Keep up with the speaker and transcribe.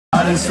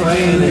Body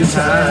swaying in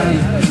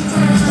time.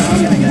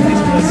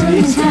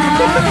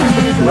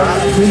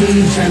 Rock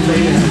me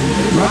gently.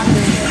 Rock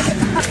me.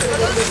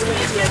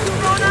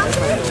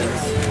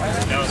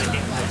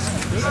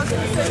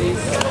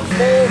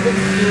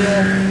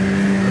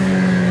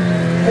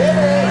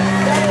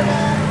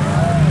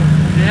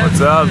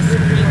 What's up?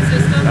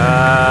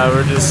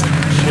 We're just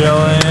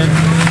chilling.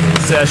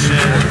 Session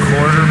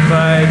quarter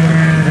pipe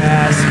here in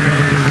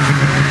Aspen.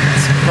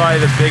 It's probably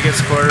the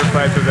biggest quarter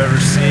pipe I've ever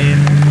seen.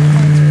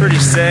 It's pretty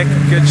sick,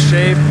 good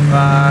shape.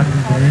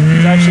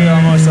 It's actually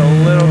almost a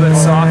little bit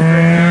soft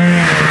right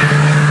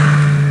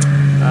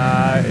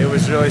now. It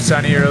was really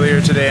sunny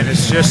earlier today and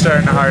it's just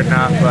starting to harden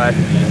up, but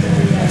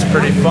it's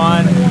pretty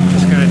fun.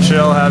 Just gonna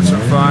chill, have some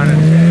fun,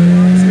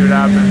 and see what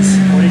happens.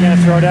 What are you gonna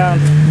throw down?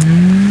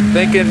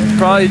 Thinking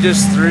probably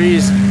just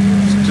threes,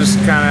 just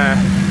kind of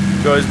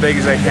go as big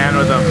as I can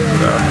with them.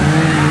 So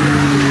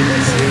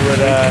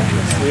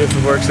see if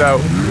it works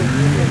out.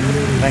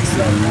 Thanks.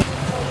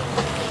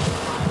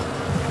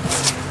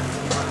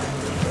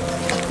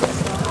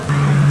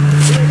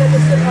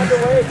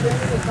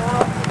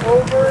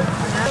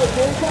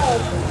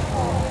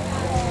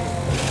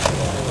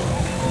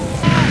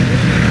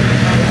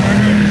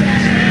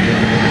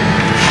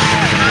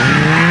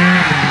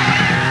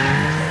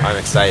 I'm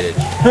excited.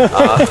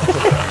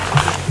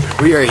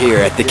 We are here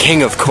at the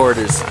King of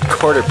Quarters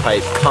quarter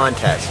pipe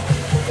contest.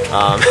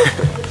 I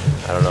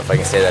don't know if I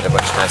can say that a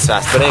bunch of times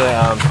fast, but anyway,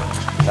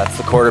 that's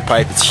the quarter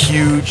pipe. It's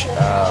huge.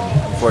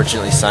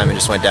 Unfortunately, Simon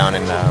just went down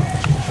and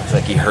looks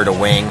like he hurt a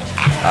wing.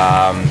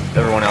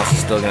 Everyone else is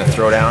still going to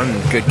throw down.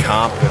 Good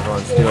comp.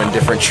 Everyone's doing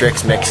different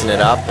tricks, mixing it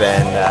up,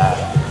 and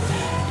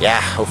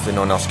yeah, hopefully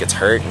no one else gets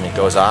hurt and it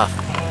goes off.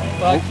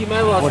 What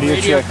are your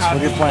tricks? What are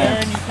your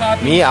plans?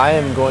 Me, I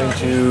am going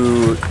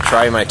to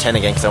try my 10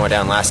 again because I went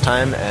down last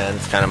time, and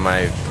it's kind of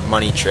my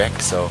money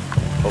trick, so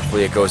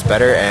hopefully it goes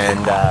better.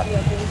 And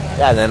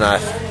yeah, then I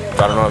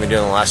don't know what I'm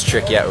doing the last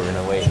trick yet. We're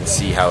going to wait and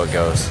see how it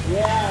goes.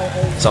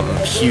 Something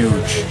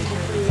huge,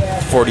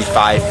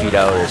 45 feet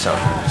out or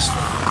something.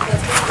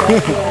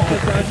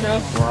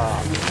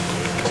 Wow.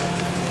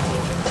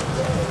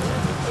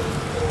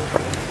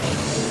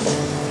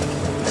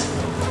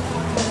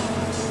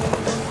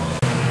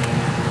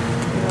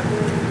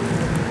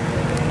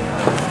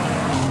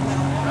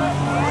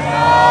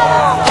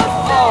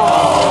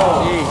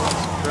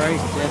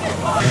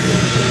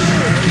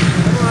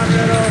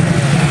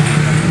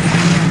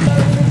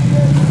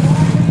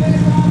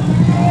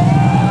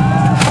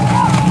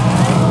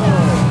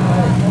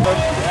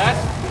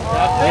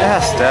 Yeah,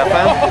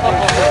 Stefan.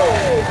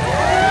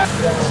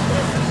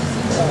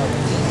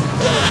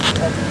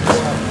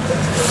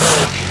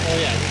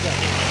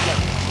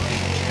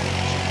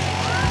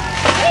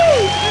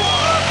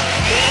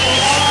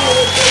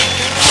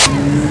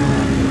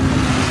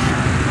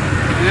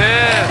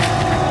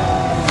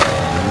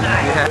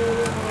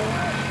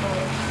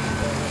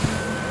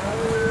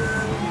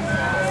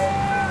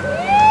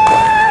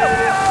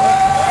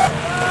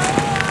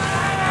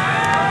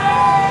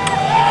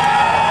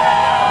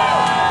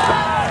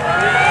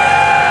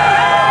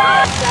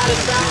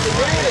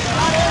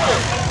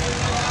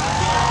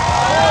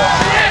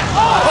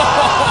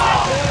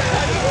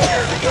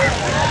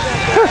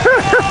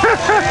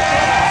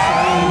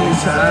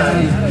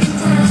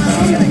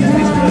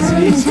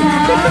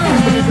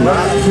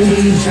 Rock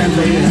me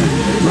gently.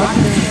 Rock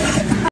me.